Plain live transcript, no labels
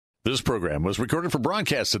This program was recorded for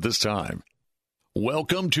broadcast at this time.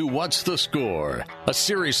 Welcome to What's the Score, a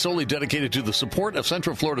series solely dedicated to the support of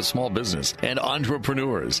Central Florida small business and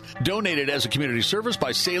entrepreneurs, donated as a community service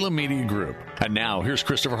by Salem Media Group. And now, here's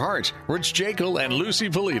Christopher Hart, Rich Jekyll, and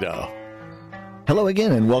Lucy Polito. Hello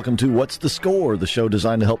again, and welcome to What's the Score, the show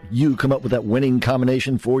designed to help you come up with that winning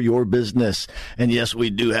combination for your business. And yes, we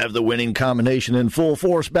do have the winning combination in full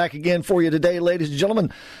force back again for you today, ladies and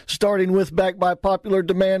gentlemen. Starting with back by popular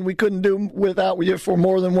demand, we couldn't do without you for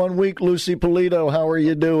more than 1 week. Lucy Polito, how are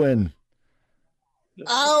you doing?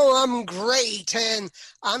 Oh, I'm great, and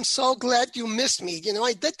I'm so glad you missed me. You know,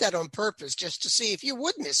 I did that on purpose just to see if you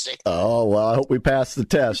would miss it. Oh, well, I hope we pass the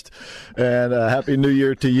test. And Happy New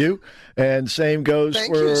Year to you. And same goes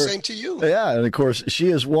Thank you, same to you. Yeah, and of course, she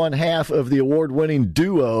is one half of the award-winning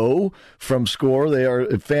duo from SCORE. They are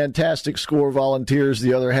fantastic SCORE volunteers.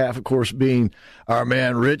 The other half, of course, being our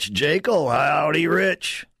man, Rich Jekyll. Howdy,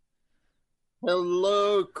 Rich.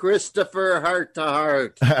 Hello, Christopher Heart to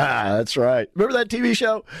Heart. That's right. Remember that TV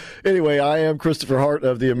show? Anyway, I am Christopher Hart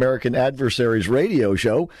of the American Adversaries radio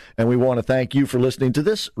show, and we want to thank you for listening to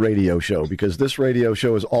this radio show, because this radio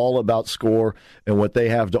show is all about SCORE and what they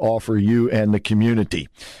have to offer you and the community.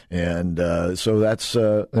 And so that's,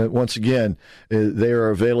 once again, they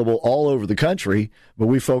are available all over the country, but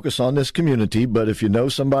we focus on this community. But if you know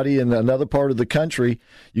somebody in another part of the country,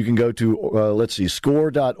 you can go to,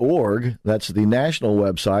 score.org. That's the national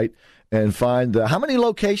website, and find how many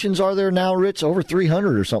locations are there now, Rich? Over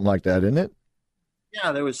 300 or something like that, isn't it?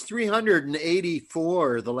 Yeah, there was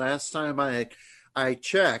 384 the last time I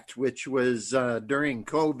checked, which was during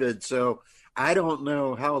COVID. So I don't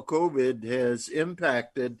know how COVID has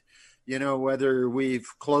impacted, whether we've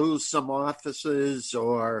closed some offices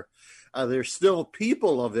or there's still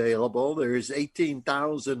people available. There's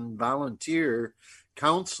 18,000 volunteer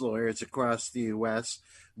counselors across the U.S.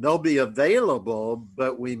 They'll be available,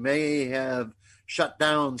 but we may have shut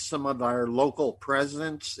down some of our local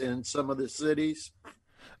presence in some of the cities.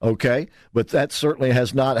 Okay, but that certainly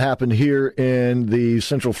has not happened here in the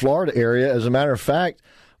Central Florida area. As a matter of fact,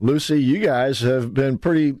 Lucy, you guys have been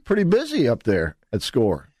pretty busy up there at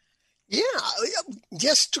SCORE. Yeah,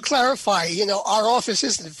 just to clarify, our office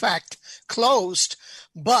is in fact closed,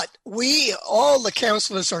 but all the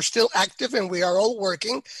counselors are still active, and we are all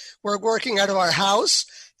working. We're working out of our house,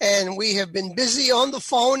 and we have been busy on the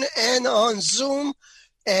phone and on Zoom,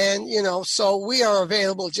 and, so we are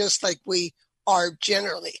available just like we are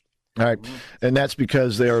generally. All right, and that's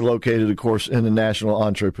because they are located, of course, in the National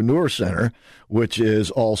Entrepreneur Center, which is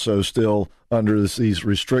also still under these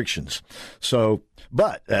restrictions. So,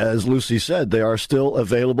 but as Lucy said, they are still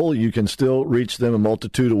available. You can still reach them a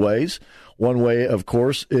multitude of ways. One way, of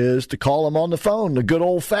course, is to call them on the phone, the good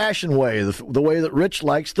old-fashioned way, the way that Rich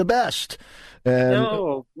likes the best. And,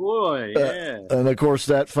 oh, boy, yeah. And, of course,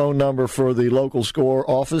 that phone number for the local SCORE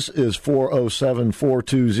office is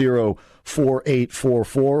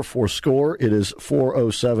 407-420-4844. For SCORE, it is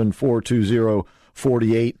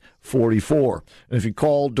 407-420-4844. And if you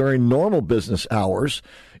call during normal business hours,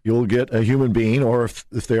 you'll get a human being, or if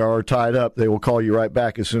they are tied up, they will call you right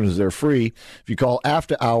back as soon as they're free. If you call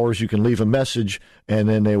after hours, you can leave a message, and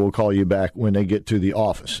then they will call you back when they get to the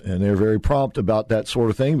office. And they're very prompt about that sort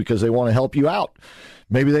of thing because they want to help you out.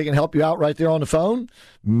 Maybe they can help you out right there on the phone.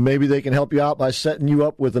 Maybe they can help you out by setting you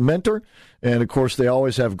up with a mentor. And, of course, they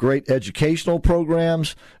always have great educational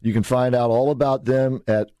programs. You can find out all about them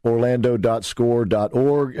at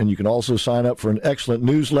orlando.score.org. And you can also sign up for an excellent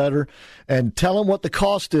newsletter. And tell them what the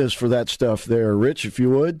cost is for that stuff there, Rich, if you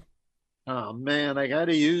would. Oh, man, I got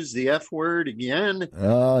to use the F word again.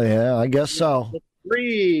 Oh, yeah, I guess so.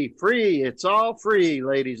 Free. It's all free,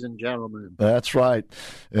 ladies and gentlemen. That's right.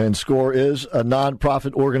 And SCORE is a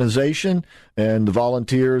nonprofit organization, and the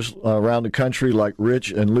volunteers around the country like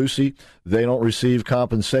Rich and Lucy, they don't receive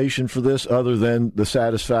compensation for this other than the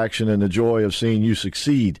satisfaction and the joy of seeing you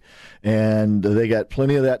succeed. And they got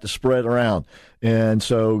plenty of that to spread around. And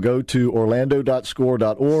so go to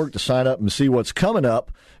orlando.score.org to sign up and see what's coming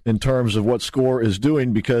up in terms of what SCORE is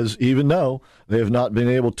doing, because even though they have not been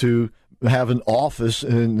able to have an office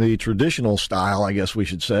in the traditional style, I guess we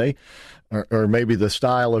should say, or maybe the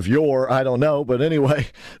style of I don't know. But anyway,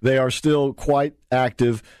 they are still quite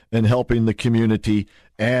active in helping the community,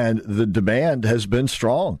 and the demand has been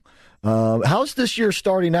strong. How's this year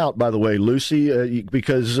starting out, by the way, Lucy?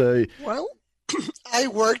 Because well, I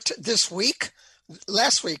worked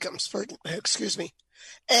last week, excuse me,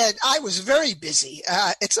 and I was very busy.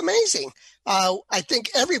 It's amazing. I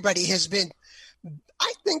think everybody has been.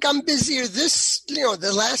 I think I'm busier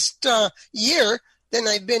the last year than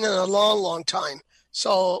I've been in a long, long time.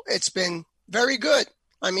 So it's been very good.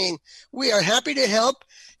 I mean, we are happy to help,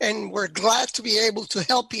 and we're glad to be able to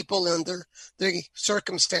help people under the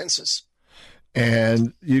circumstances.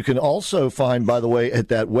 And you can also find, by the way, at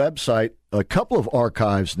that website, a couple of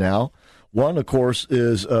archives now. One, of course,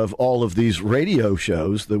 is of all of these radio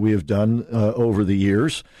shows that we have done over the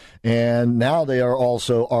years. And now they are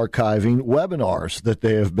also archiving webinars that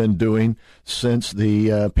they have been doing since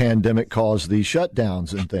the pandemic caused the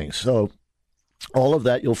shutdowns and things. So all of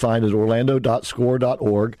that you'll find at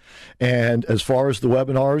orlando.score.org. And as far as the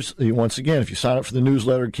webinars, once again, if you sign up for the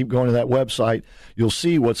newsletter and keep going to that website, you'll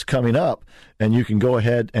see what's coming up, and you can go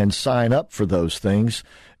ahead and sign up for those things.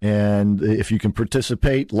 And if you can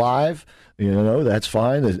participate live, that's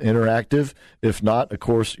fine. It's interactive. If not, of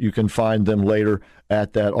course, you can find them later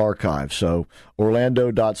at that archive. So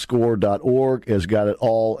orlando.score.org has got it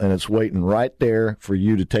all, and it's waiting right there for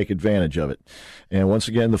you to take advantage of it. And once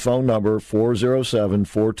again, the phone number,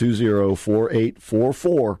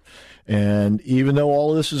 407-420-4844. And even though all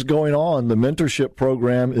of this is going on, the mentorship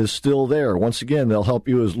program is still there. Once again, they'll help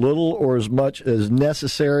you as little or as much as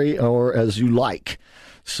necessary or as you like.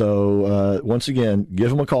 So once again,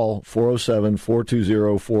 give them a call,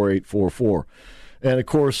 407-420-4844. And, of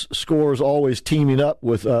course, SCORE is always teaming up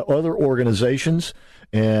with other organizations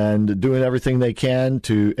and doing everything they can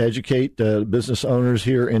to educate business owners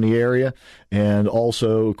here in the area and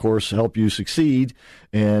also, of course, help you succeed.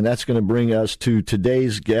 And that's going to bring us to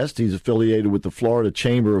today's guest. He's affiliated with the Florida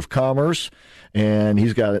Chamber of Commerce, and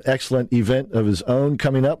he's got an excellent event of his own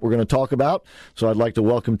coming up we're going to talk about. So I'd like to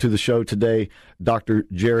welcome to the show today Dr.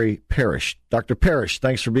 Jerry Parrish. Dr. Parrish,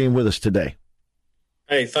 thanks for being with us today.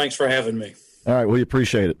 Hey, thanks for having me. All right, we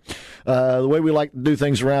appreciate it. The way we like to do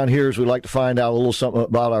things around here is we like to find out a little something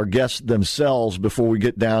about our guests themselves before we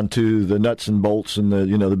get down to the nuts and bolts and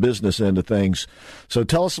the business end of things. So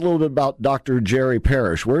tell us a little bit about Dr. Jerry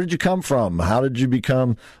Parrish. Where did you come from? How did you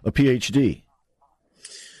become a PhD?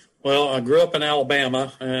 Well, I grew up in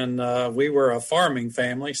Alabama, and we were a farming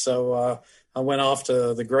family, so I went off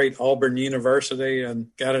to the great Auburn University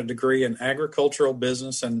and got a degree in agricultural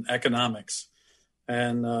business and economics.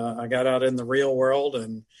 And I got out in the real world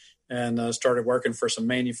and started working for some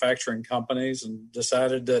manufacturing companies and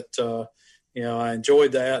decided that, I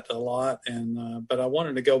enjoyed that a lot. But I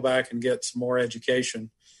wanted to go back and get some more education.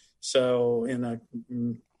 So in a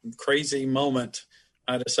crazy moment,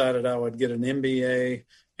 I decided I would get an MBA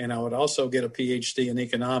and I would also get a PhD in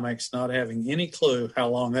economics, not having any clue how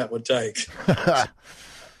long that would take. I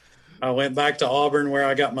went back to Auburn where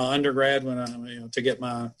I got my undergrad to get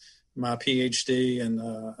my PhD, and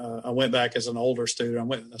I went back as an older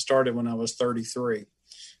student. I started when I was 33,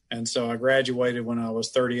 and so I graduated when I was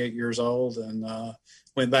 38 years old, and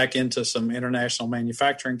went back into some international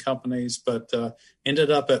manufacturing companies, but ended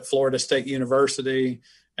up at Florida State University,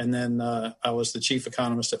 and then I was the chief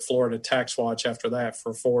economist at Florida Tax Watch after that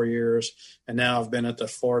for 4 years, and now I've been at the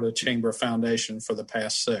Florida Chamber Foundation for the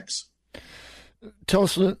past 6. Tell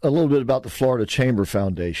us a little bit about the Florida Chamber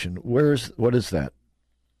Foundation. What is that?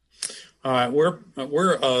 All right, we're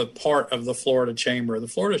a part of the Florida Chamber. The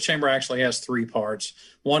Florida Chamber actually has 3 parts.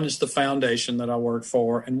 One is the foundation that I work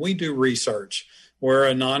for, and we do research. We're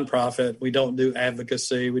a nonprofit. We don't do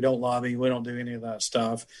advocacy. We don't lobby. We don't do any of that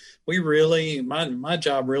stuff. We really, my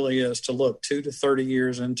job really is to look 2 to 30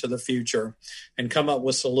 years into the future and come up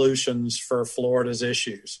with solutions for Florida's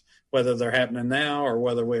issues, whether they're happening now or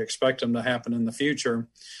whether we expect them to happen in the future.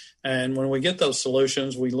 And when we get those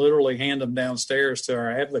solutions, we literally hand them downstairs to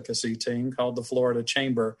our advocacy team called the Florida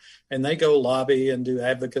Chamber, and they go lobby and do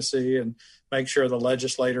advocacy and make sure the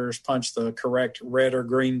legislators punch the correct red or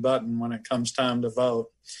green button when it comes time to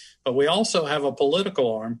vote. But we also have a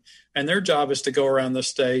political arm, and their job is to go around the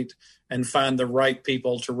state and find the right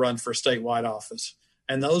people to run for statewide office.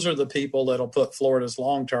 And those are the people that'll put Florida's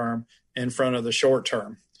long term in front of the short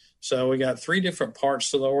term. So we got 3 different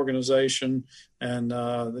parts to the organization, and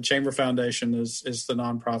the Chamber Foundation is the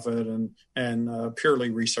nonprofit and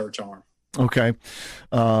purely research arm. Okay,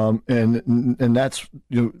 and that's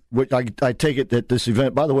what I take it that this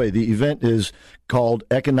event. By the way, the event is called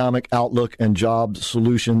Economic Outlook and Jobs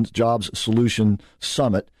Solution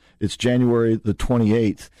Summit. It's January the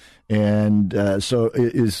 28th. And so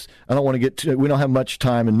it is. I don't want to get to. We don't have much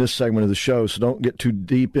time in this segment of the show, so don't get too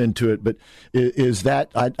deep into it. But is that?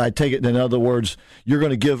 I take it. In other words, you're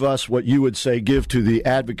going to give us what you would say give to the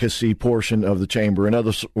advocacy portion of the chamber. In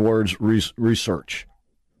other words, research.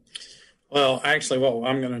 Well, actually, what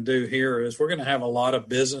I'm going to do here is we're going to have a lot of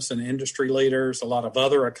business and industry leaders, a lot of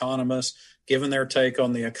other economists, giving their take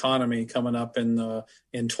on the economy coming up in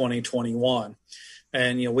 2021.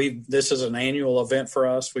 And, this is an annual event for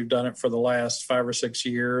us. We've done it for the last 5 or 6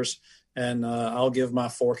 years. and I'll give my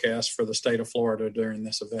forecast for the state of Florida during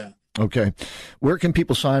this event. Okay. Where can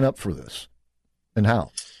people sign up for this and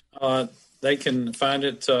how? They can find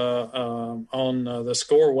it on the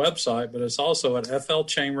SCORE website, but it's also at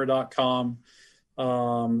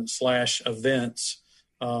flchamber.com/events.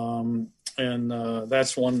 And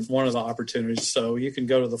that's one of the opportunities. So you can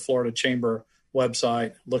go to the Florida Chamber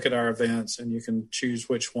website, look at our events, and you can choose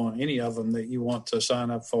which one, any of them that you want to sign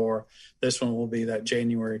up for. This one will be that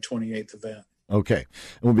January 28th event. Okay.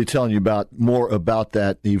 And we'll be telling you more about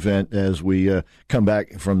that event as we come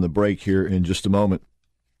back from the break here in just a moment.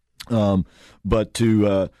 But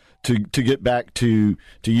to get back to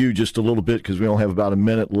you just a little bit, because we only have about a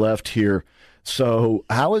minute left here. So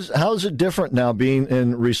how is it different now being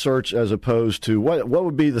in research as opposed to what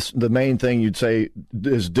would be the main thing you'd say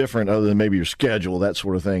is different other than maybe your schedule, that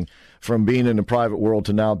sort of thing, from being in the private world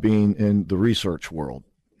to now being in the research world?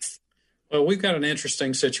 Well, we've got an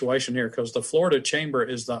interesting situation here because the Florida Chamber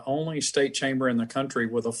is the only state chamber in the country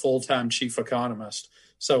with a full-time chief economist.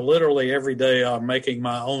 So literally every day I'm making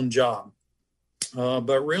my own job.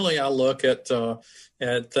 But really I look at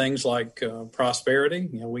things like prosperity.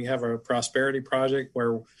 We have a prosperity project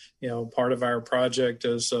where, part of our project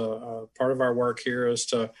is part of our work here is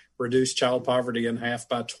to reduce child poverty in half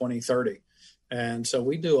by 2030. And so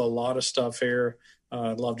we do a lot of stuff here.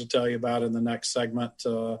 I'd love to tell you about in the next segment.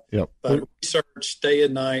 But research day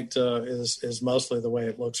and night is mostly the way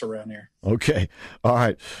it looks around here. Okay. All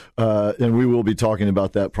right. And we will be talking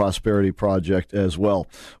about that prosperity project as well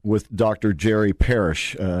with Dr. Jerry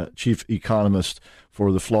Parrish, Chief Economist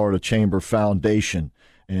for the Florida Chamber Foundation.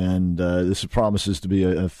 And this promises to be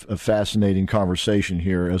a fascinating conversation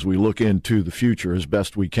here as we look into the future as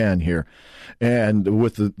best we can here. And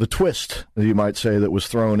with the twist, you might say, that was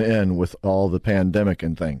thrown in with all the pandemic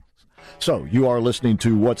and things. So you are listening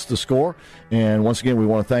to What's the Score? And once again, we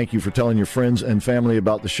want to thank you for telling your friends and family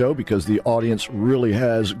about the show because the audience really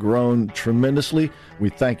has grown tremendously. We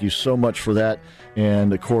thank you so much for that.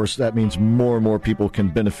 And, of course, that means more and more people can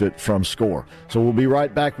benefit from SCORE. So we'll be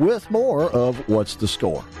right back with more of What's the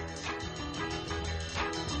Score?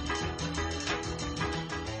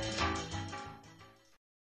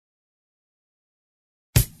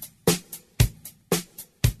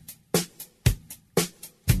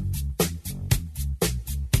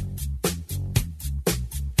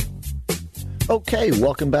 Okay,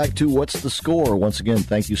 welcome back to What's the Score? Once again,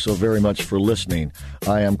 thank you so very much for listening.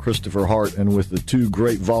 I am Christopher Hart, and with the two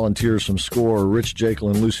great volunteers from SCORE, Rich Jekyll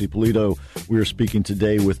and Lucy Polito, we are speaking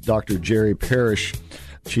today with Dr. Jerry Parrish,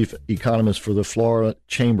 Chief Economist for the Florida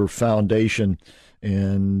Chamber Foundation.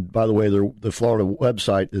 And by the way, the Florida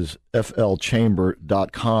website is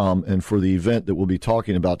flchamber.com. And for the event that we'll be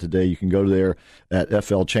talking about today, you can go there at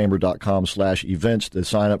flchamber.com/events to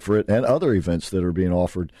sign up for it and other events that are being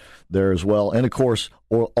offered there as well. And of course,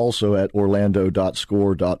 also at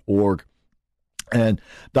orlando.score.org. And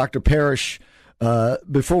Dr. Parrish,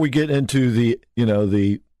 before we get into the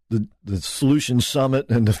Solution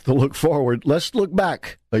Summit and the look forward, let's look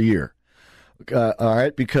back a year. All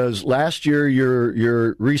right, because last year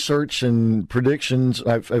your research and predictions,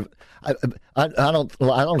 I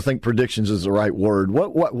don't think predictions is the right word.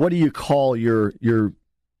 What do you call your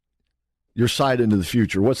sight into the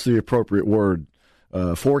future? What's the appropriate word?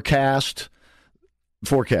 Forecast.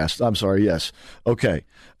 I'm sorry. Yes. Okay.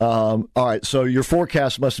 All right. So your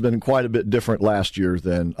forecast must have been quite a bit different last year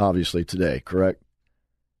than obviously today. Correct?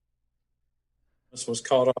 This was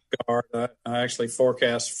caught off guard. I actually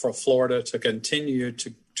forecast for Florida to continue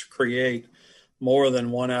to create more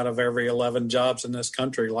than 1 out of every 11 jobs in this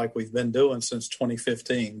country like we've been doing since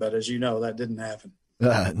 2015. But as you know, that didn't happen.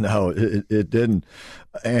 No, it didn't.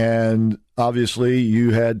 And obviously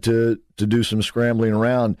you had to do some scrambling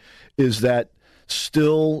around. Is that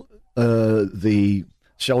still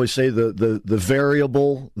shall we say, the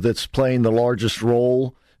variable that's playing the largest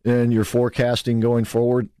role in your forecasting going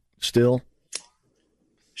forward still?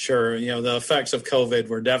 Sure. The effects of COVID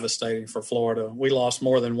were devastating for Florida. We lost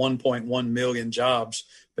more than 1.1 million jobs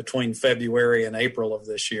between February and April of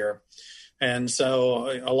this year. And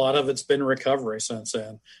so a lot of it's been recovery since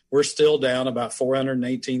then. We're still down about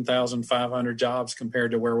 418,500 jobs compared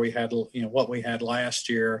to where we had, what we had last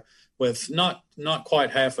year, with not quite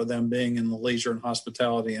half of them being in the leisure and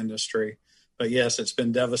hospitality industry. But yes, it's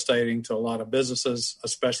been devastating to a lot of businesses,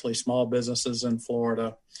 especially small businesses in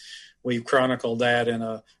Florida. We've chronicled that in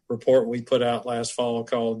a report we put out last fall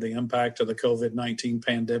called The Impact of the COVID-19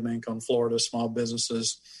 Pandemic on Florida Small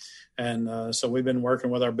Businesses. And so we've been working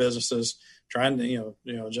with our businesses, trying to,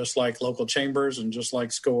 just like local chambers and just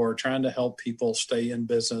like SCORE, trying to help people stay in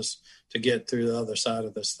business to get through the other side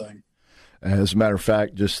of this thing. As a matter of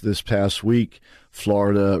fact, just this past week,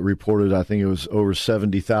 Florida reported, I think it was over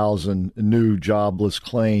 70,000 new jobless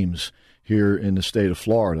claims here in the state of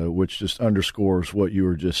Florida, which just underscores what you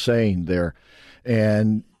were just saying there.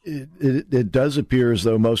 And it does appear as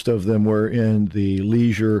though most of them were in the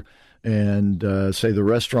leisure and say the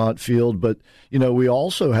restaurant field. But, we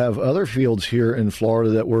also have other fields here in Florida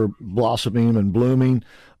that were blossoming and blooming,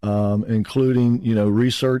 including,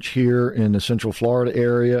 research here in the Central Florida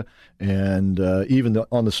area and even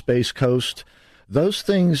on the Space Coast. Those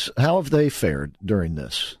things, how have they fared during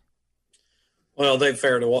this? Well, they've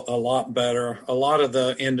fared a lot better. A lot of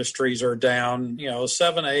the industries are down,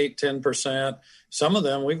 7, 8, 10%. Some of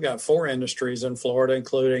them, we've got 4 industries in Florida,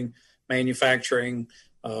 including manufacturing,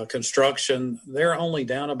 construction. They're only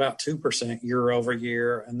down about 2% year over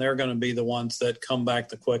year, and they're going to be the ones that come back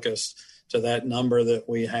the quickest to that number that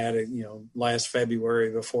we had, last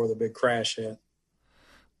February before the big crash hit.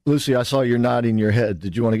 Lucy, I saw you're nodding your head.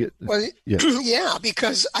 Did you want to get? Well, yeah,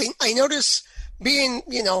 because I notice being,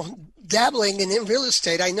 dabbling in real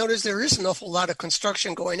estate, I notice there is an awful lot of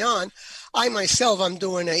construction going on. I myself, I'm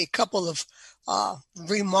doing a couple of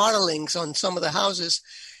remodelings on some of the houses,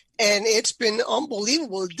 and it's been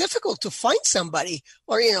unbelievable difficult to find somebody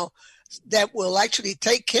or, that will actually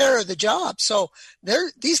take care of the job. So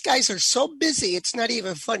these guys are so busy, it's not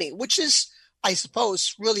even funny, which is, I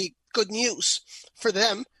suppose, really good news for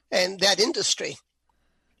them and that industry.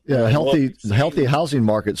 Yeah, the healthy housing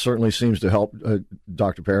market certainly seems to help.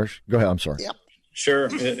 Dr. Parrish, go ahead. I'm sorry. Yep. Sure,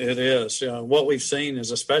 it is. What we've seen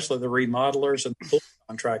is especially the remodelers and pool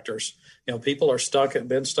contractors. People are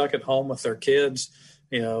been stuck at home with their kids.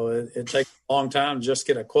 It takes a long time to just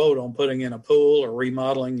get a quote on putting in a pool or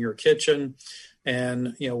remodeling your kitchen.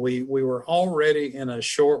 And, we were already in a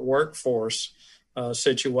short workforce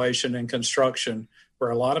situation in construction where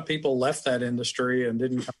a lot of people left that industry and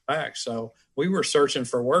didn't come back. So we were searching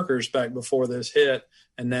for workers back before this hit,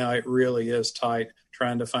 and now it really is tight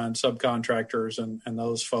trying to find subcontractors and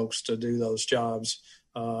those folks to do those jobs.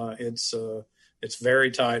 It's very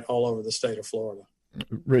tight all over the state of Florida.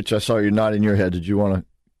 Rich, I saw you nodding your head. Did you want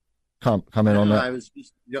to comment on that? I was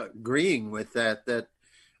just agreeing with that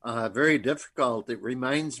very difficult. It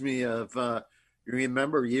reminds me of, you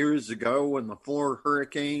remember years ago when the 4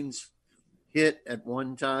 hurricanes hit at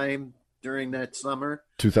one time during that summer?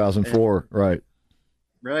 2004, right.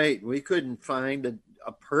 Right. We couldn't find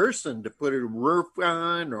a person to put a roof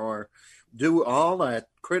on or do all that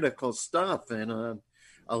critical stuff. And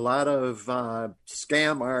a lot of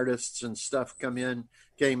scam artists and stuff came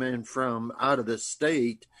in from out of the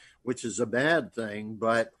state, which is a bad thing.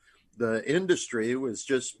 But the industry was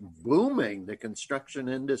just booming, the construction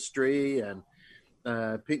industry, and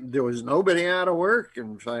there was nobody out of work.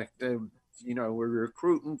 In fact, we're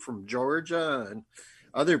recruiting from Georgia and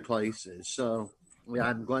other places. So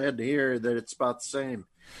I'm glad to hear that it's about the same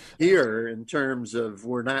here in terms of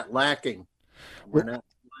we're not lacking. We're not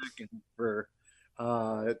lacking for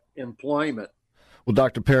employment. Well,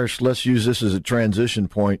 Dr. Parrish, let's use this as a transition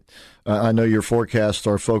point. I know your forecasts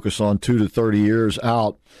are focused on 2 to 30 years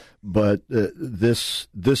out, but this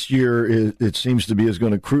year it seems to be is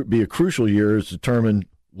going to be a crucial year to determine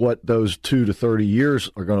what those 2 to 30 years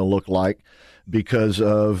are going to look like because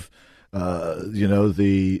of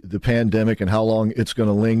the pandemic and how long it's going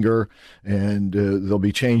to linger, and they'll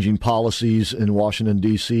be changing policies in Washington,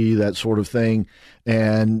 D.C., that sort of thing.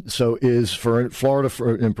 And so is for Florida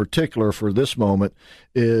in particular for this moment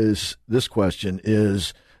is this question,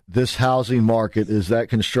 is this housing market, is that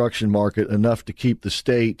construction market enough to keep the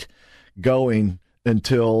state going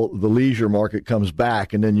until the leisure market comes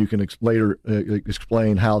back? And then you can later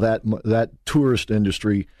explain how that tourist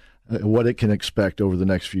industry, what it can expect over the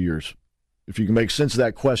next few years. If you can make sense of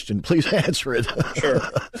that question, please answer it.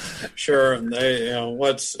 Sure. And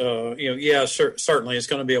certainly it's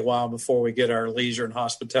going to be a while before we get our leisure and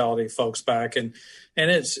hospitality folks back. And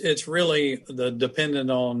it's really dependent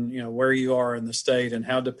on, where you are in the state and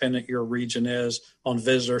how dependent your region is on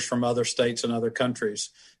visitors from other states and other countries.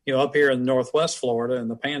 Up here in Northwest Florida and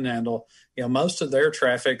the Panhandle, most of their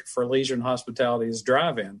traffic for leisure and hospitality is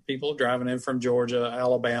drive-in. People driving in from Georgia,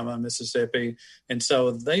 Alabama, Mississippi, and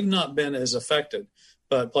so they've not been as affected.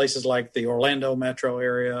 But places like the Orlando metro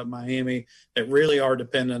area, Miami, that really are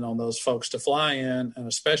dependent on those folks to fly in, and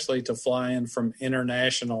especially to fly in from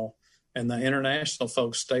international. And the international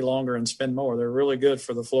folks stay longer and spend more. They're really good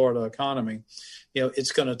for the Florida economy.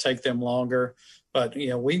 It's going to take them longer. But,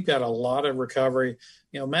 we've got a lot of recovery.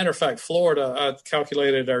 Matter of fact, Florida, I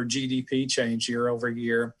calculated our GDP change year over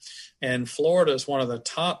year. And Florida is one of the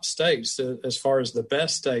top states as far as the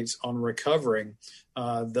best states on recovering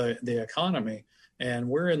the economy. And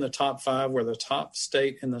we're in the top 5. We're the top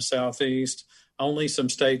state in the Southeast. Only some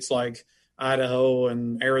states like Idaho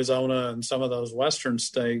and Arizona and some of those western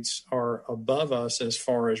states are above us as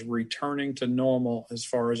far as returning to normal as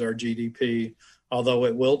far as our GDP, although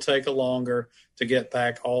it will take longer to get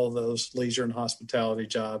back all of those leisure and hospitality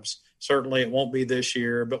jobs. Certainly it won't be this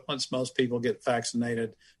year, but once most people get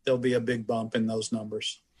vaccinated, there'll be a big bump in those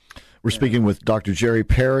numbers. We're speaking with Dr. Jerry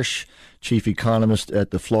Parrish, Chief Economist at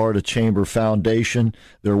the Florida Chamber Foundation,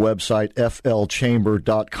 their website,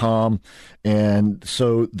 flchamber.com. And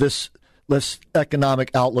so this Economic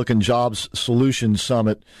Outlook and Jobs Solutions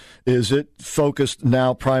Summit, is it focused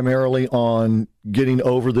now primarily on getting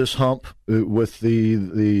over this hump with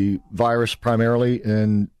the virus primarily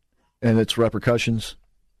and its repercussions?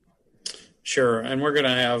 Sure, and we're going to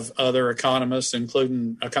have other economists,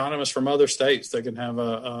 including economists from other states, that can have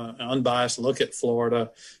an unbiased look at Florida.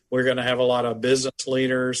 We're going to have a lot of business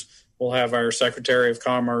leaders. We'll have our Secretary of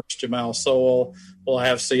Commerce, Jamal Sowell. We'll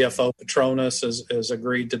have CFO Petronas has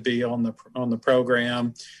agreed to be on the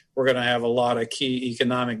program. We're going to have a lot of key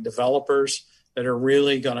economic developers that are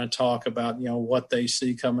really going to talk about, what they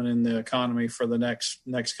see coming in the economy for the next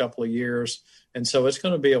couple of years. And so it's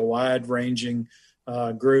going to be a wide-ranging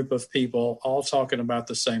group of people all talking about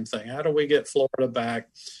the same thing. How do we get Florida back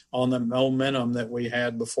on the momentum that we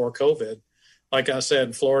had before COVID? Like I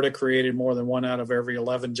said, Florida created more than 1 out of every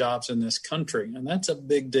 11 jobs in this country, and that's a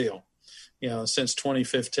big deal. Since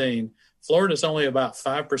 2015, Florida's only about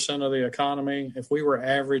 5% of the economy. If we were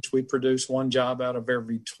average, we produce 1 job out of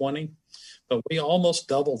every 20, but we almost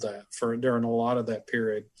doubled that during a lot of that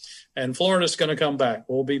period. And Florida's going to come back.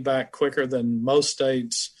 We'll be back quicker than most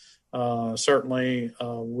states. Certainly,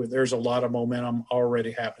 there's a lot of momentum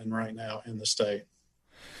already happening right now in the state.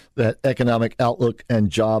 That Economic Outlook and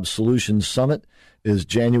Job Solutions Summit is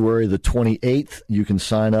January the 28th. You can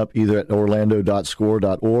sign up either at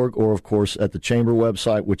orlando.score.org or, of course, at the Chamber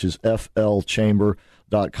website, which is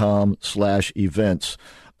flchamber.com/events.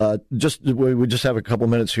 We just have a couple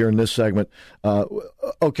minutes here in this segment.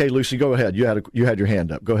 Okay, Lucy, go ahead. You had your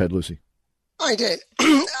hand up. Go ahead, Lucy. I did.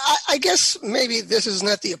 I guess maybe this is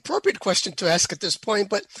not the appropriate question to ask at this point,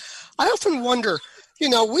 but I often wonder,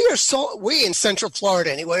 we in Central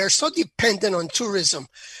Florida anyway are so dependent on tourism.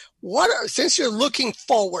 Since you're looking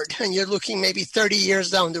forward and you're looking maybe 30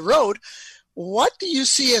 years down the road, what do you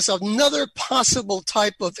see as another possible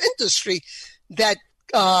type of industry that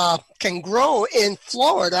can grow in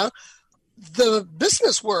Florida, the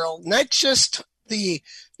business world, not just the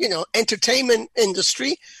entertainment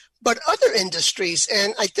industry, but other industries?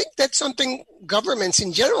 And I think that's something governments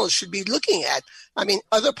in general should be looking at. I mean,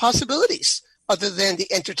 other possibilities other than the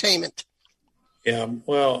entertainment. Yeah,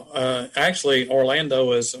 well, actually,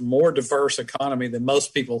 Orlando is a more diverse economy than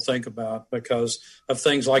most people think about because of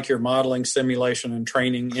things like your modeling, simulation, and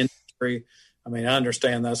training industry. I mean, I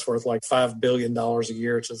understand that's worth like $5 billion a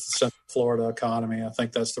year to the Central Florida economy. I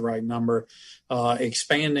think that's the right number.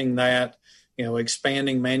 Expanding that,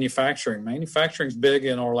 expanding manufacturing. Manufacturing's big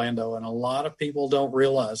in Orlando, and a lot of people don't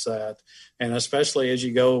realize that. And especially as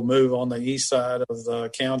you move on the east side of the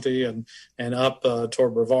county and up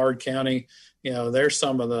toward Brevard County, there's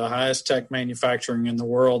some of the highest tech manufacturing in the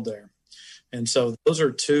world there. And so those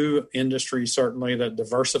are 2 industries certainly that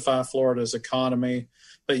diversify Florida's economy.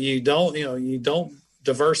 But you don't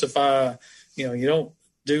diversify, you don't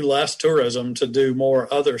do less tourism to do more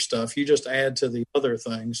other stuff. You just add to the other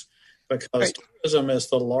things. Because tourism is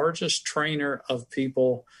the largest trainer of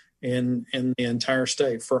people in the entire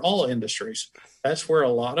state for all industries. That's where a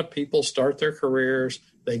lot of people start their careers.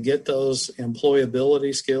 They get those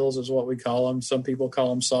employability skills is what we call them. Some people call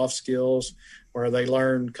them soft skills, where they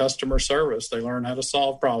learn customer service. They learn how to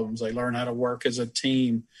solve problems. They learn how to work as a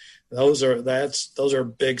team. Those are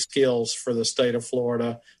big skills for the state of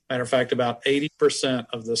Florida. Matter of fact, about 80%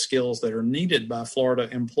 of the skills that are needed by Florida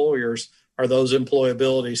employers are those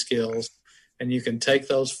employability skills. And you can take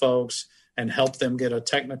those folks and help them get a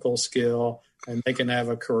technical skill, and they can have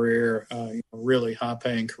a career, really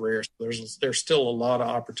high-paying career. So there's still a lot of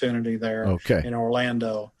opportunity there in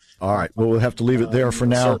Orlando. All right. Well, we'll have to leave it there for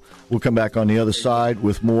now. We'll come back on the other side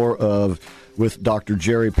with more with Dr.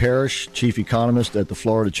 Jerry Parrish, Chief Economist at the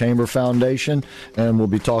Florida Chamber Foundation, and we'll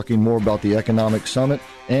be talking more about the Economic Summit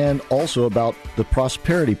and also about the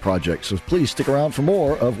Prosperity Project. So please stick around for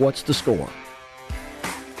more of What's the Score?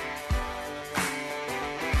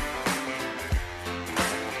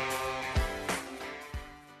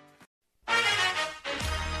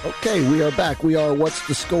 Okay, we are back. We are What's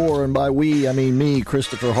the Score? And by we, I mean me,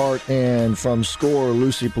 Christopher Hart, and from SCORE,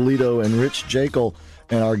 Lucy Polito and Rich Jekyll.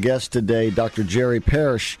 And our guest today, Dr. Jerry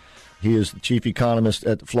Parrish, He is the chief economist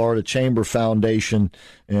at the Florida Chamber Foundation,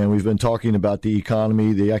 and we've been talking about the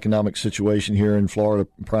economy, the economic situation here in Florida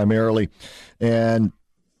primarily. And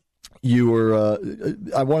you were,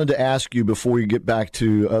 I wanted to ask you before you get back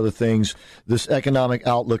to other things, this Economic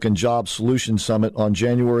Outlook and Job Solutions Summit on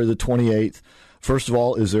January the 28th. First of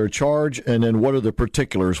all, is there a charge? And then what are the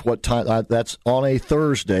particulars? What time? That's on a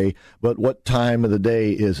Thursday, but what time of the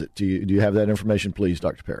day is it? Do you have that information, please,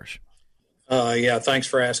 Dr. Parrish? Yeah, thanks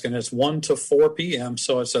for asking. It's 1 to 4 p.m.,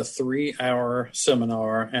 so it's a 3-hour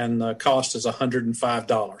seminar, and the cost is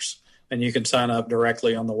 $105. And you can sign up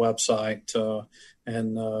directly on the website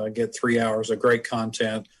and get 3 hours of great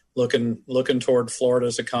content looking toward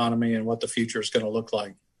Florida's economy and what the future is going to look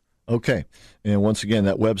like. Okay. And once again,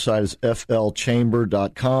 that website is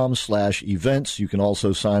flchamber.com/events. You can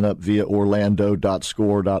also sign up via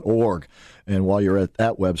orlando.score.org. And while you're at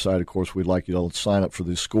that website, of course, we'd like you to sign up for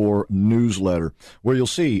the SCORE newsletter, where you'll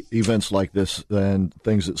see events like this and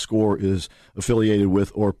things that SCORE is affiliated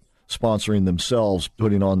with or sponsoring themselves,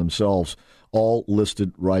 putting on themselves, all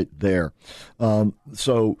listed right there. Was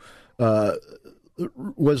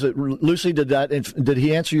it Lucy? Did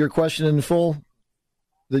he answer your question in full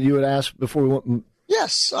that you had asked before we went?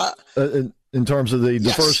 Yes. In terms of the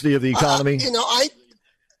diversity of the economy?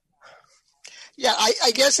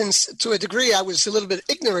 I guess to a degree I was a little bit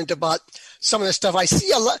ignorant about some of the stuff. I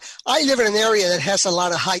see a lot. I live in an area that has a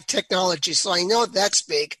lot of high technology, so I know that's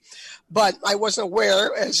big. But I wasn't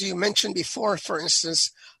aware, as you mentioned before, for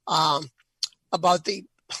instance, about the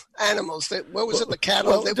animals. The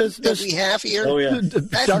cattle that we have here? Oh, yeah.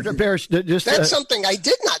 Dr. Parrish, that's something I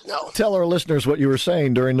did not know. Tell our listeners what you were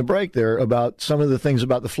saying during the break there about some of the things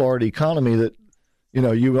about the Florida economy that,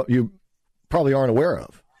 you probably aren't aware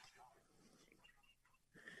of.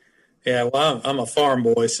 Yeah, well, I'm a farm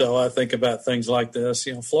boy, so I think about things like this.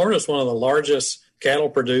 Florida is one of the largest cattle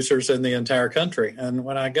producers in the entire country. And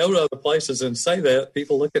when I go to other places and say that,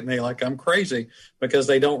 people look at me like I'm crazy because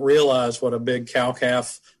they don't realize what a big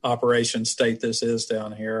cow-calf operation state this is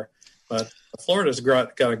down here. But Florida's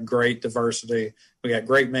got a great diversity. We got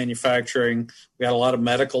great manufacturing. We got a lot of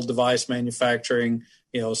medical device manufacturing.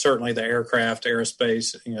 Certainly the aircraft,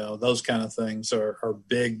 aerospace, those kind of things are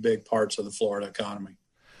big, big parts of the Florida economy.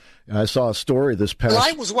 I saw a story this past... Well,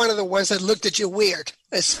 I was one of the ones that looked at you weird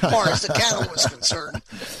as far as the cattle was concerned.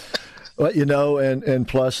 Well, and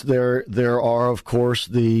plus there are, of course,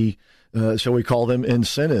 the, shall we call them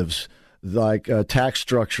incentives, like tax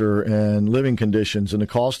structure and living conditions and the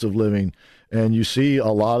cost of living. And you see a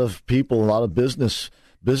lot of people, a lot of businesses.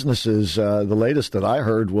 The latest that I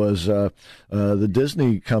heard was the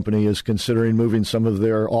Disney company is considering moving some of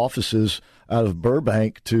their offices out of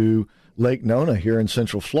Burbank to Lake Nona here in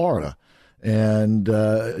Central Florida. And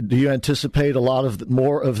do you anticipate a lot of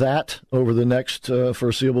more of that over the next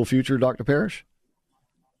foreseeable future, Dr. Parrish?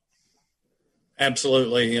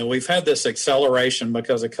 Absolutely. We've had this acceleration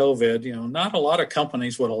because of COVID. Not a lot of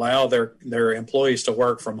companies would allow their employees to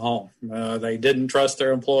work from home. They didn't trust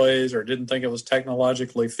their employees or didn't think it was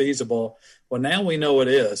technologically feasible. Well, now we know it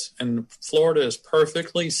is. And Florida is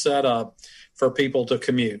perfectly set up for people to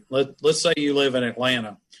commute. Let's say you live in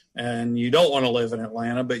Atlanta. And you don't want to live in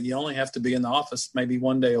Atlanta, but you only have to be in the office maybe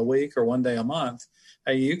one day a week or one day a month.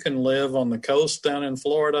 Hey, you can live on the coast down in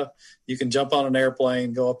Florida. You can jump on an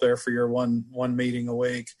airplane, go up there for your one meeting a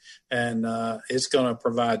week, and it's going to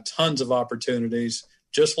provide tons of opportunities,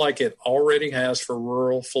 just like it already has for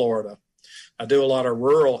rural Florida. I do a lot of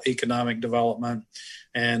rural economic development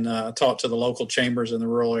and talk to the local chambers in the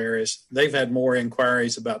rural areas. They've had more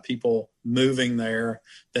inquiries about people moving there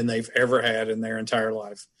than they've ever had in their entire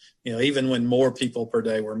life. Even when more people per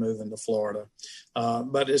day were moving to Florida.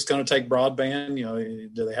 But it's going to take broadband.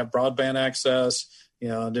 Do they have broadband access?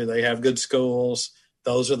 Do they have good schools?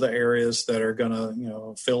 Those are the areas that are going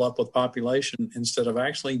to, fill up with population instead of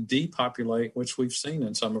actually depopulate, which we've seen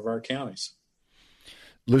in some of our counties.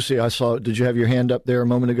 Lucy, did you have your hand up there a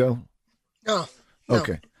moment ago? No.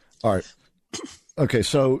 Okay. All right. Okay.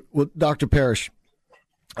 So, Dr. Parrish,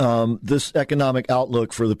 this economic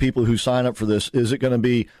outlook for the people who sign up for this, is it going to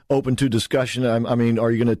be open to discussion? I mean, are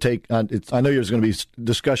you going to take I know there's going to be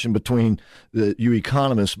discussion between you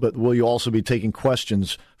economists, but will you also be taking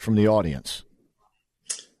questions from the audience?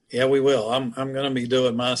 Yeah, we will. I'm going to be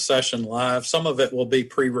doing my session live. Some of it will be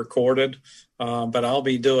pre-recorded, but I'll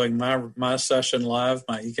be doing my session live,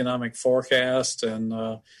 my economic forecast,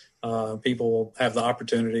 and people will have the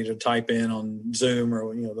opportunity to type in on Zoom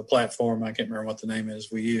or the platform. I can't remember what the name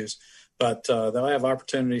is we use, but they'll have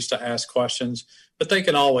opportunities to ask questions. But they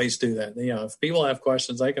can always do that. If people have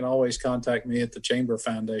questions, they can always contact me at the Chamber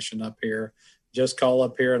Foundation up here, just call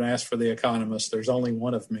up here and ask for the economist. There's only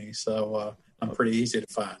one of me, so I'm pretty easy to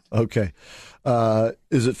find. Okay.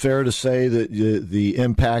 Is it fair to say that the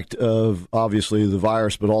impact of obviously the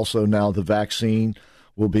virus, but also now the vaccine,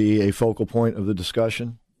 will be a focal point of the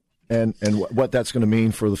discussion, and what that's going to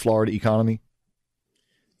mean for the Florida economy?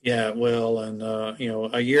 Yeah, it will. And,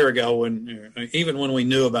 a year ago, even when we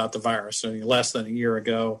knew about the virus, less than a year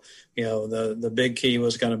ago, the big key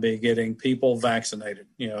was going to be getting people vaccinated,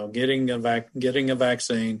 getting a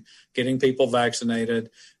vaccine, getting people vaccinated.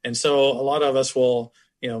 And so a lot of us will,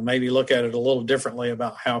 maybe look at it a little differently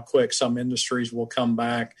about how quick some industries will come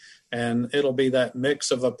back. And it'll be that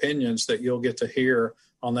mix of opinions that you'll get to hear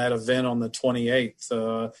on that event on the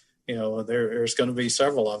 28th. There's going to be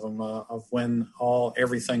several of them of when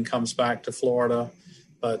everything comes back to Florida.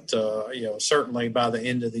 But, certainly by the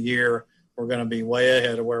end of the year, we're going to be way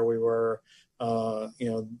ahead of where we were,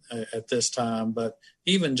 at this time. But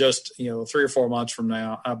even just, 3 or 4 months from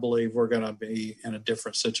now, I believe we're going to be in a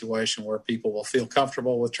different situation where people will feel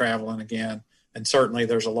comfortable with traveling again. And certainly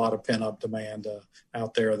there's a lot of pent-up demand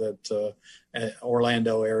out there that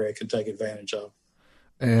Orlando area can take advantage of.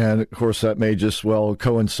 And, of course, that may just well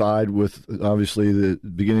coincide with, obviously, the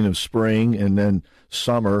beginning of spring and then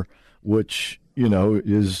summer, which,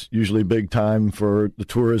 is usually big time for the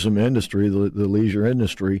tourism industry, the leisure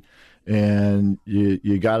industry. And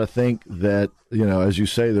you got to think that, as you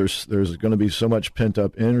say, there's going to be so much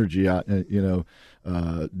pent-up energy,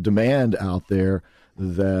 demand out there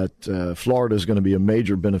that Florida is going to be a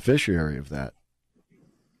major beneficiary of that.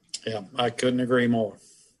 Yeah, I couldn't agree more.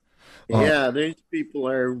 Yeah, these people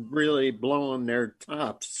are really blowing their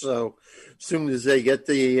tops. So as soon as they get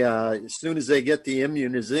the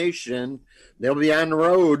immunization, they'll be on the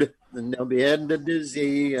road and they'll be heading to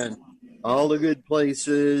Disney and all the good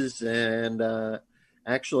places, and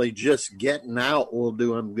actually just getting out will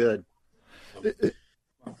do them good.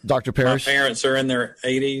 Dr. Parrish? My parents are in their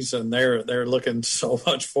 80s, and they're looking so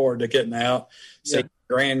much forward to getting out, seeing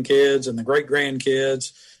grandkids and the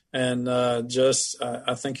great-grandkids. And I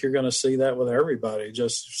think you're going to see that with everybody,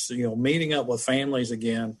 just, meeting up with families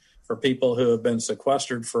again for people who have been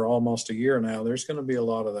sequestered for almost a year now. There's going to be a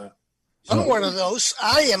lot of that. I'm one of those.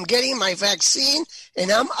 I am getting my vaccine,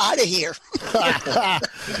 and I'm out of here.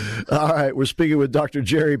 All right. We're speaking with Dr.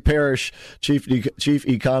 Jerry Parrish, chief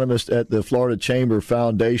economist at the Florida Chamber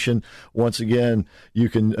Foundation. Once again, you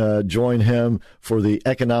can join him for the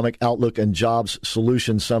Economic Outlook and Jobs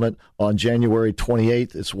Solution Summit on January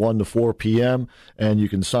 28th. It's 1 to 4 p.m., and you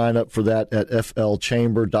can sign up for that at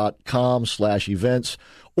flchamber.com/events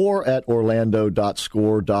or at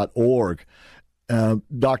orlando.score.org.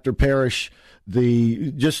 Dr. Parrish,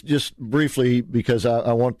 just briefly, because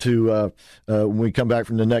I want to, when we come back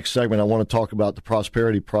from the next segment, I want to talk about the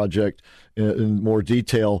Prosperity Project in more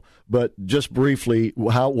detail. But just briefly,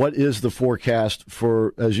 what is the forecast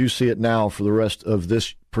for, as you see it now, for the rest of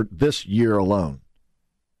this year alone?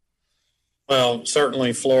 Well,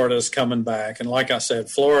 certainly Florida is coming back. And like I said,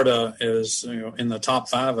 Florida is in the top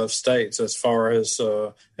 5 of states as far as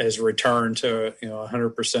return to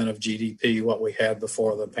 100% of GDP, what we had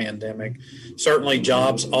before the pandemic. Certainly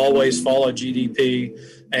jobs always follow GDP,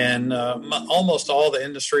 and almost all the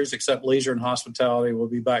industries except leisure and hospitality will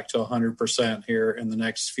be back to 100% here in the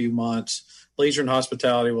next few months. Leisure and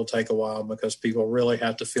hospitality will take a while because people really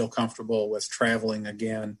have to feel comfortable with traveling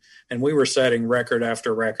again. And we were setting record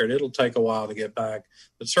after record. It'll take a while to get back,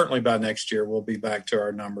 but certainly by next year, we'll be back to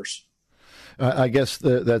our numbers. I guess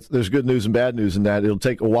that there's good news and bad news in that. It'll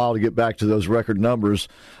take a while to get back to those record numbers.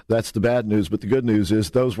 That's the bad news. But the good news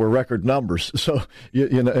is those were record numbers. So,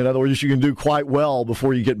 in other words, you can do quite well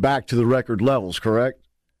before you get back to the record levels, correct?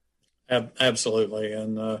 Absolutely.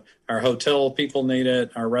 And our hotel people need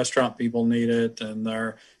it. Our restaurant people need it. And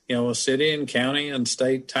our, city and county and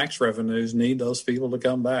state tax revenues need those people to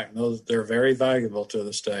come back. They're very valuable to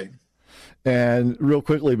the state. And real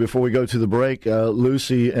quickly, before we go to the break,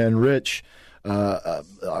 Lucy and Rich,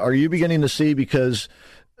 are you beginning to see, because,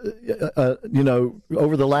 over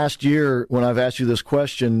the last year, when I've asked you this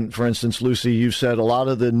question, for instance, Lucy, you've said a lot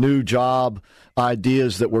of the new job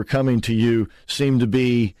ideas that were coming to you seem to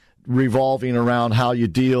be revolving around how you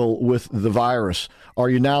deal with the virus.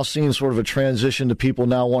 Are you now seeing sort of a transition to people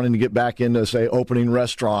now wanting to get back into, say, opening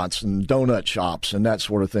restaurants and donut shops and that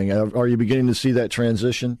sort of thing? Are you beginning to see that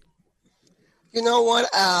transition? You know what?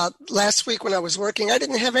 Last week when I was working, I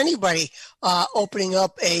didn't have anybody opening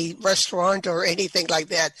up a restaurant or anything like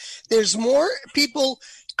that. There's more people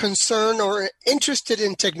concerned or interested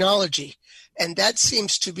in technology, and that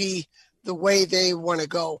seems to be the way they want to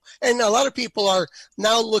go. And a lot of people are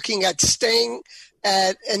now looking at staying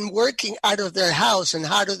and working out of their house, and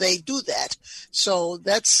how do they do that? So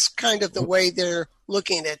that's kind of the way they're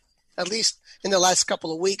looking at least in the last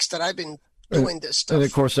couple of weeks that I've been doing this stuff. And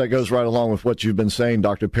of course, that goes right along with what you've been saying,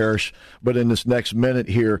 Dr. Parrish. But in this next minute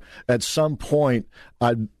here, at some point,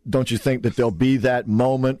 don't you think that there'll be that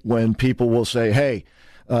moment when people will say, hey,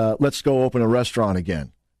 let's go open a restaurant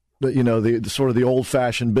again? But, you know, the sort of the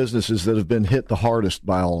old-fashioned businesses that have been hit the hardest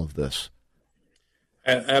by all of this.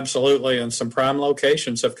 Absolutely. And some prime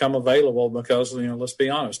locations have come available because, you know, let's be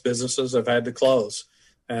honest, businesses have had to close.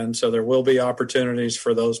 And so there will be opportunities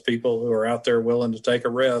for those people who are out there willing to take a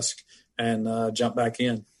risk and jump back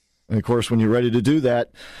in. And, of course, when you're ready to do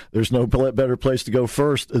that, there's no better place to go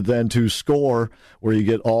first than to SCORE, where you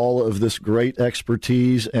get all of this great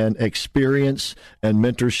expertise and experience and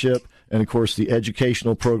mentorship and, of course, the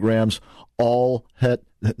educational programs all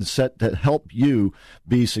set to help you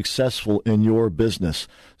be successful in your business.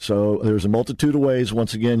 So there's a multitude of ways.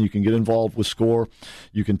 Once again, you can get involved with SCORE.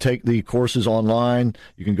 You can take the courses online.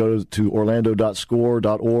 You can go to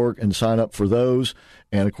orlando.score.org and sign up for those.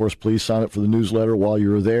 And, of course, please sign up for the newsletter while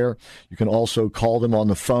you're there. You can also call them on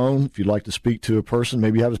the phone if you'd like to speak to a person.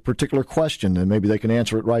 Maybe you have a particular question, and maybe they can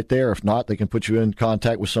answer it right there. If not, they can put you in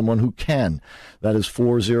contact with someone who can. That is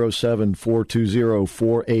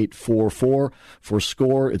 407-420-4844. For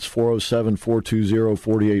SCORE, it's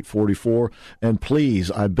 407-420-4844. And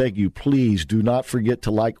please, I beg you, please do not forget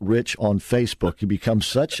to like Rich on Facebook. You become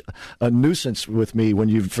such a nuisance with me when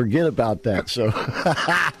you forget about that. So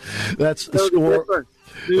that's SCORE.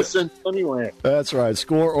 Anyway. That's right.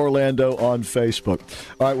 SCORE Orlando on Facebook.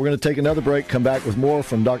 All right, we're going to take another break, come back with more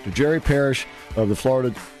from Dr. Jerry Parrish of the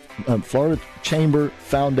Florida Chamber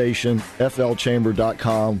Foundation,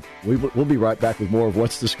 flchamber.com. We'll be right back with more of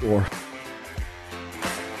What's the Score?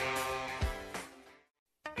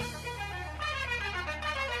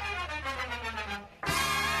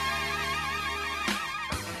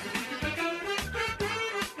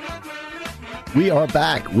 We are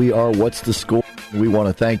back. We are What's the Score? We want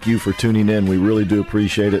to thank you for tuning in. We really do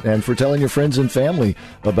appreciate it, and for telling your friends and family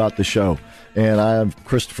about the show. And I am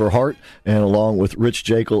Christopher Hart, and along with Rich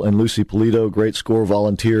Jekyll and Lucy Polito, great SCORE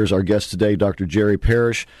volunteers, our guest today, Dr. Jerry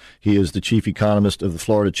Parrish. He is the chief economist of the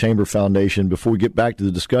Florida Chamber Foundation. Before we get back to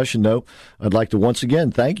the discussion, though, I'd like to once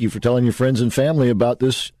again thank you for telling your friends and family about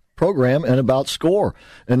this program and about SCORE.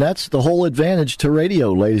 And that's the whole advantage to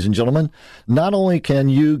radio, ladies and gentlemen. Not only can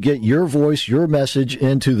you get your voice, your message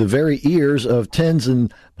into the very ears of tens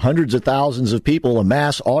and hundreds of thousands of people, a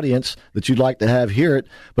mass audience that you'd like to have hear it,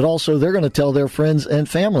 but also they're going to tell their friends and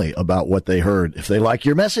family about what they heard if they like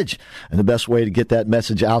your message. And the best way to get that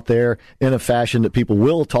message out there in a fashion that people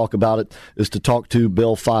will talk about it is to talk to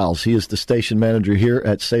Bill Files. He is the station manager here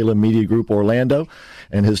at Salem Media Group Orlando,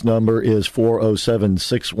 and his number is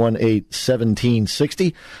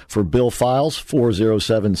 407-618-1760. For Bill Files,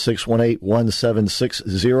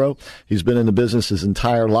 407-618-1760. He's been in the business his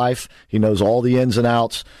entire life. He knows all the ins and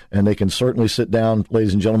outs, and they can certainly sit down,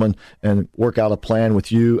 ladies and gentlemen, and work out a plan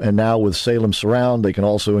with you. And now with Salem Surround, they can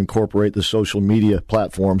also incorporate the social media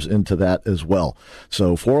platforms into that as well.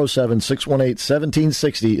 So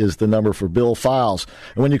 407-618-1760 is the number for Bill Files.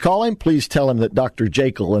 And when you call him, please tell him that Dr.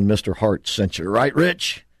 Jekyll and Mr. Hart sent you. Right,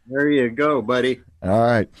 Rich? There you go, buddy. All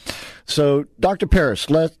right. So, Dr. Parrish,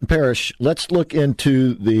 let's look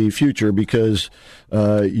into the future, because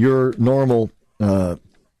your normal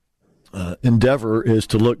endeavor is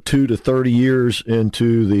to look 20 to 30 years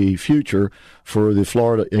into the future for the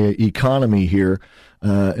Florida economy here,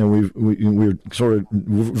 and we're sort of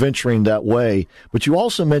venturing that way. But you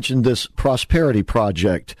also mentioned this Prosperity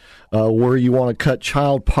Project, where you want to cut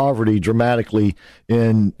child poverty dramatically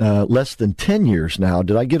in less than 10 years now.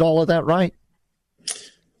 Did I get all of that right?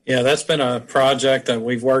 Yeah, that's been a project that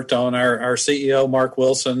we've worked on. Our CEO, Mark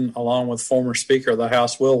Wilson, along with former Speaker of the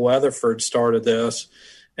House, Will Weatherford, started this.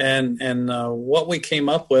 And what we came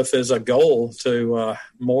up with is a goal to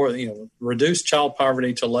reduce child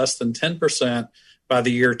poverty to less than 10% by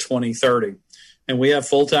the year 2030. And we have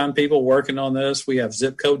full-time people working on this. We have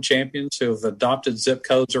zip code champions who have adopted zip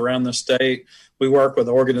codes around the state. We work with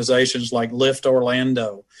organizations like Lift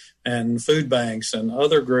Orlando and food banks and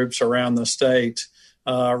other groups around the state.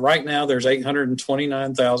 Right now, there's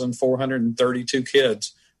 829,432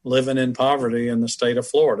 kids living in poverty in the state of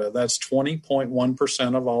Florida. That's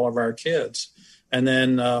 20.1% of all of our kids. And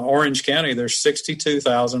then Orange County, there's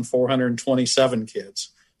 62,427 kids.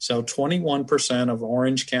 So 21% of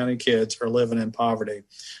Orange County kids are living in poverty.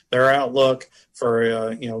 Their outlook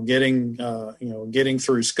for getting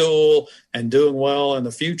through school and doing well in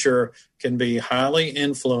the future can be highly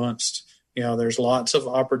influenced. There's lots of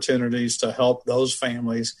opportunities to help those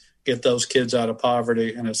families get those kids out of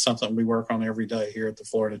poverty, and it's something we work on every day here at the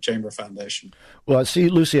Florida Chamber Foundation. Well, I see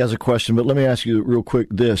Lucy has a question, but let me ask you real quick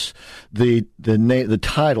this. The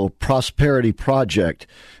title, Prosperity Project,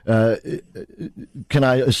 can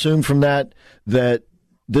I assume from that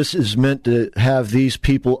this is meant to have these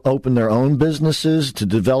people open their own businesses to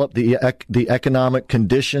develop the economic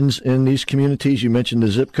conditions in these communities? You mentioned the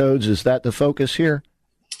zip codes. Is that the focus here?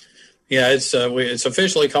 Yeah, it's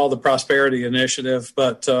officially called the Prosperity Initiative,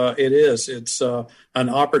 but it's an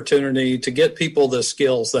opportunity to get people the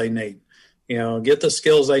skills they need. Get the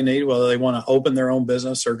skills they need, whether they want to open their own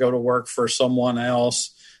business or go to work for someone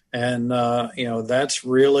else. And, that's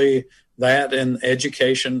really that, and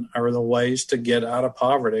education are the ways to get out of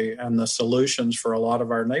poverty and the solutions for a lot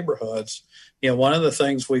of our neighborhoods. One of the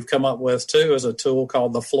things we've come up with, too, is a tool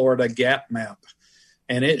called the Florida Gap Map.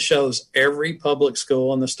 And it shows every public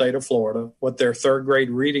school in the state of Florida what their third grade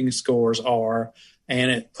reading scores are,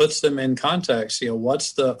 and it puts them in context.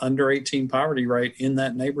 What's the under 18 poverty rate in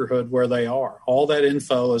that neighborhood where they are? All that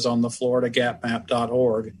info is on the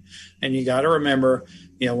floridagapmap.org. And you got to remember,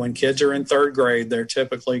 when kids are in third grade, they're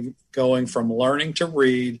typically going from learning to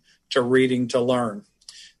read to reading to learn.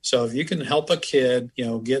 So if you can help a kid,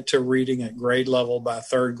 get to reading at grade level by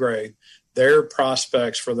third grade, their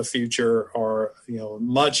prospects for the future are,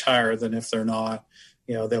 much higher than if they're not.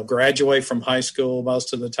 They'll graduate from high school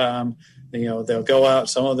most of the time. They'll go out.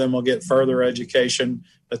 Some of them will get further education,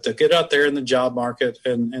 but they'll get out there in the job market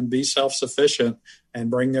and be self-sufficient and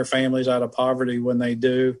bring their families out of poverty when they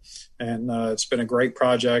do. And it's been a great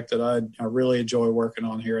project that I really enjoy working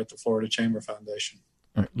on here at the Florida Chamber Foundation.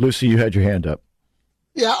 All right. Lucy, you had your hand up.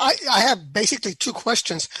 Yeah, I have basically two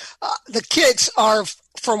questions. The kids are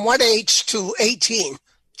from what age to 18?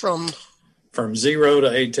 From 0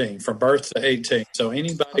 to 18, from birth to 18. So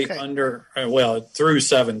anybody under, through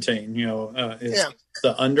 17, is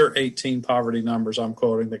the under 18 poverty numbers I'm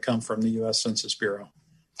quoting that come from the U.S. Census Bureau.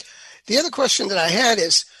 The other question that I had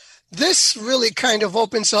is, this really kind of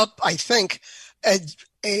opens up, I think,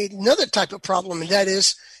 another type of problem, and that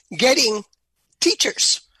is getting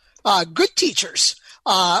teachers, good teachers.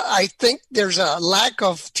 I think there's a lack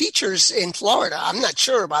of teachers in Florida. I'm not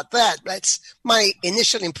sure about that. That's my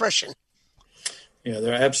initial impression. Yeah,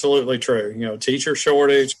 they're absolutely true. Teacher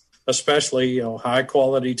shortage, especially, high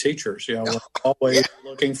quality teachers. We're always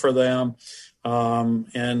looking for them.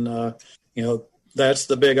 That's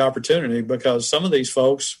the big opportunity, because some of these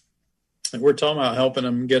folks, we're talking about helping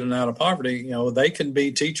them getting out of poverty. They can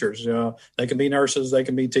be teachers. They can be nurses. They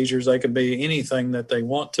can be teachers. They can be anything that they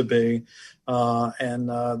want to be.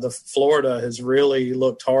 The Florida has really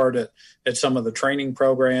looked hard at some of the training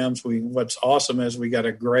programs. What's awesome is we got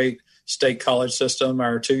a great state college system.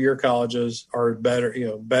 Our 2-year colleges are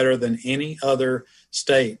better than any other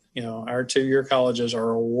state. Our 2-year colleges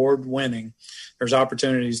are award winning. There's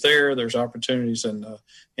opportunities there. There's opportunities in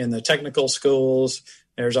the technical schools.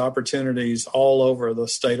 There's opportunities all over the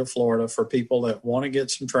state of Florida for people that want to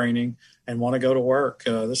get some training and want to go to work.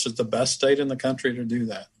 This is the best state in the country to do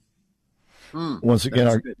that. Once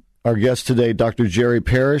again, our guest today, Dr. Jerry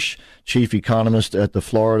Parrish, Chief Economist at the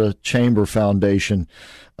Florida Chamber Foundation.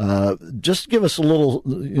 Just give us a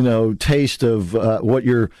little, taste of what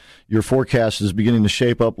your forecast is beginning to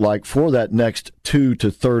shape up like for that next 2 to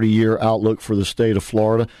 30-year outlook for the state of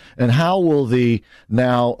Florida, and how will the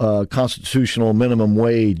now constitutional minimum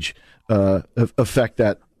wage affect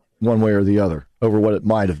that one way or the other over what it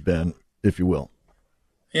might have been, if you will?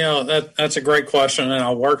 That's a great question, and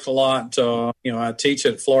I worked a lot. I teach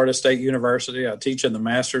at Florida State University. I teach in the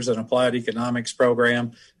Masters in Applied Economics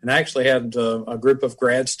program, and I actually had a group of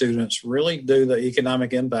grad students really do the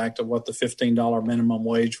economic impact of what the $15 minimum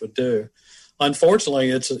wage would do.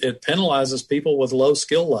 Unfortunately, it penalizes people with low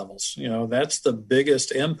skill levels. That's the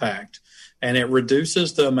biggest impact, and it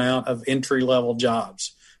reduces the amount of entry-level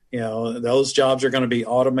jobs. Those jobs are going to be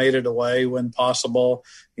automated away when possible.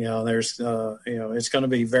 It's going to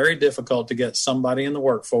be very difficult to get somebody in the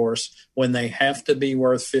workforce when they have to be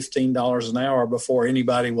worth $15 an hour before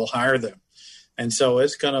anybody will hire them. And so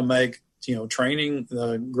it's going to make, training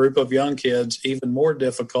the group of young kids even more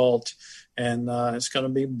difficult. And it's going to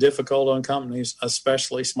be difficult on companies,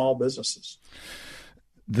 especially small businesses.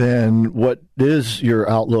 Then what is your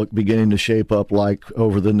outlook beginning to shape up like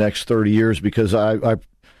over the next 30 years? Because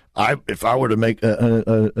if I were to make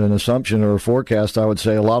an assumption or a forecast, I would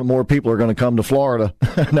say a lot more people are going to come to Florida,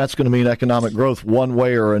 and that's going to mean economic growth one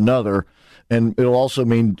way or another. And it'll also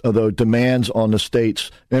mean the demands on the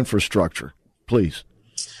state's infrastructure. Please.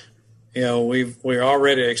 we're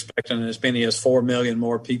already expecting as many as 4 million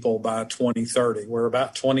more people by 2030. We're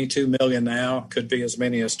about 22 million now. Could be as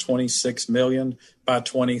many as 26 million by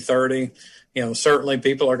 2030. Certainly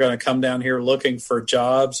people are going to come down here looking for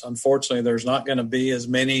jobs. Unfortunately, there's not going to be as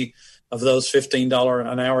many of those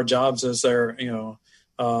 $15 an hour jobs as there,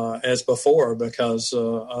 as before because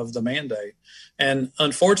of the mandate. And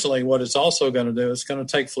unfortunately, what it's also going to do is going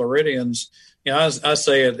to take Floridians, I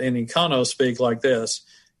say it in econo speak like this,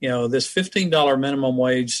 this $15 minimum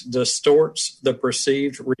wage distorts the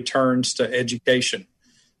perceived returns to education.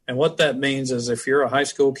 And what that means is if you're a high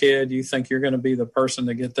school kid, you think you're going to be the person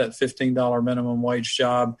to get that $15 minimum wage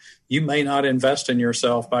job, you may not invest in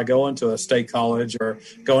yourself by going to a state college or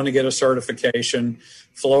going to get a certification.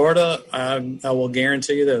 Florida, I will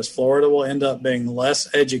guarantee you this, Florida will end up being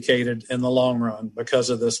less educated in the long run because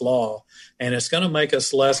of this law. And it's going to make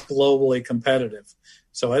us less globally competitive.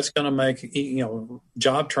 So it's going to make,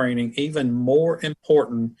 job training even more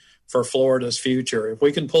important for Florida's future. If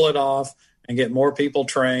we can pull it off and get more people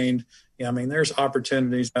trained, there's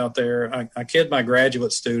opportunities out there. I kid my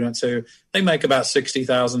graduate students who they make about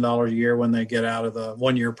 $60,000 a year when they get out of the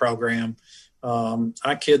one-year program.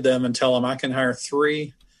 I kid them and tell them I can hire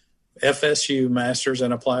 3 FSU Masters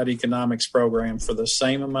in Applied Economics program for the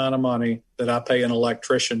same amount of money that I pay an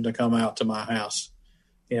electrician to come out to my house.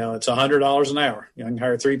 It's $100 an hour. I can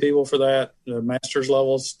hire 3 people for that, the master's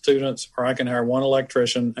level students, or I can hire 1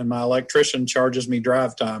 electrician, and my electrician charges me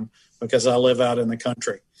drive time because I live out in the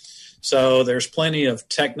country. So there's plenty of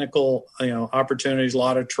technical, opportunities, a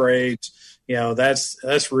lot of trades.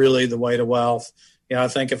 That's really the way to wealth. I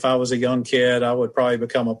think if I was a young kid, I would probably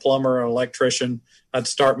become a plumber or electrician. I'd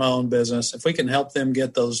start my own business. If we can help them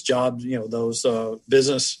get those jobs, those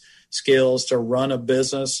business skills to run a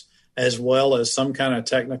business, as well as some kind of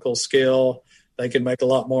technical skill, they can make a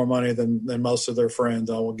lot more money than most of their friends.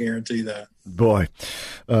 I will guarantee that. Boy,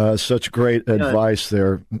 such great advice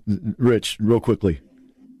there. Rich, real quickly.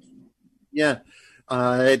 Yeah.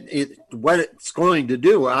 What it's going to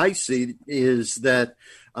do, I see, is that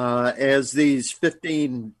as these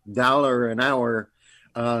 $15 an hour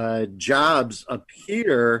jobs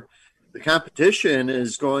appear, the competition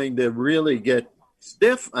is going to really get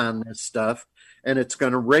stiff on this stuff. And it's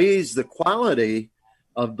going to raise the quality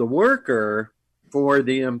of the worker for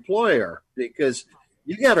the employer, because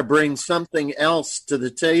you got to bring something else to the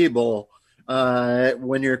table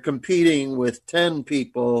when you're competing with 10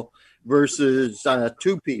 people versus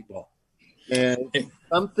 2 people. And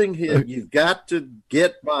something you've got to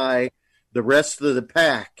get by the rest of the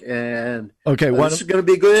pack. And this is going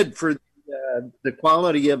to be good for the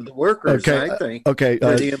quality of the workers, I think. Okay,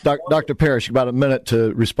 Dr. Parrish, about a minute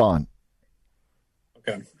to respond.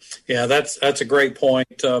 Okay. Yeah, that's a great point.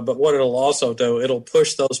 But what it'll also do, it'll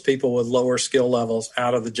push those people with lower skill levels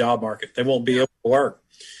out of the job market. They won't be able to work.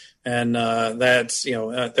 And that's,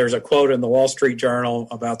 there's a quote in the Wall Street Journal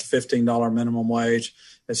about the $15 minimum wage.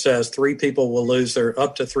 It says up to 3 people will lose their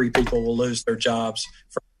jobs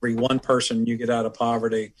for every 1 person you get out of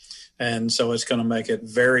poverty. And so it's going to make it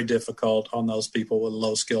very difficult on those people with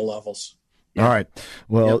low skill levels. All right.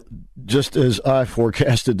 Well, just as I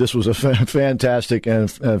forecasted, this was a fantastic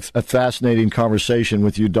and a fascinating conversation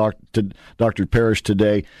with you, Dr. Parrish,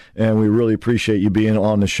 today, and we really appreciate you being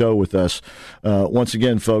on the show with us. Once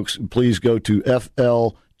again, folks, please go to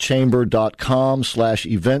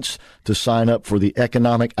flchamber.com/events to sign up for the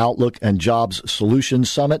Economic Outlook and Jobs Solutions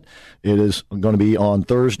Summit. It is going to be on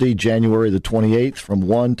Thursday, January the 28th from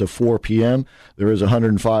 1 to 4 p.m. There is a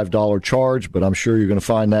 $105 charge, but I'm sure you're going to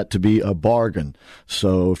find that to be a bargain.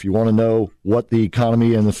 So if you want to know what the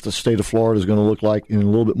economy in the state of Florida is going to look like in a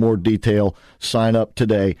little bit more detail, sign up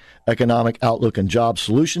today. Economic Outlook and Jobs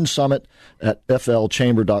Solutions Summit at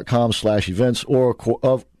flchamber.com/events, or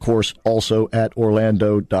of course also at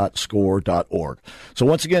orlando.score.org. So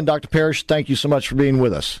once again, Dr. Parrish, thank you so much for being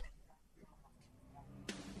with us.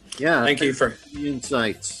 Yeah, thank you for the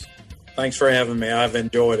insights. Thanks for having me. I've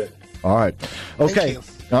enjoyed it. All right. Okay.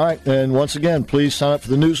 All right. And once again, please sign up for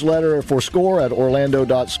the newsletter for SCORE at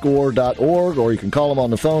orlando.score.org, or you can call them on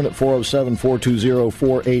the phone at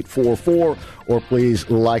 407-420-4844, or please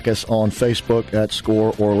like us on Facebook at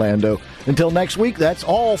SCORE Orlando. Until next week, that's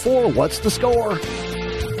all for What's the Score?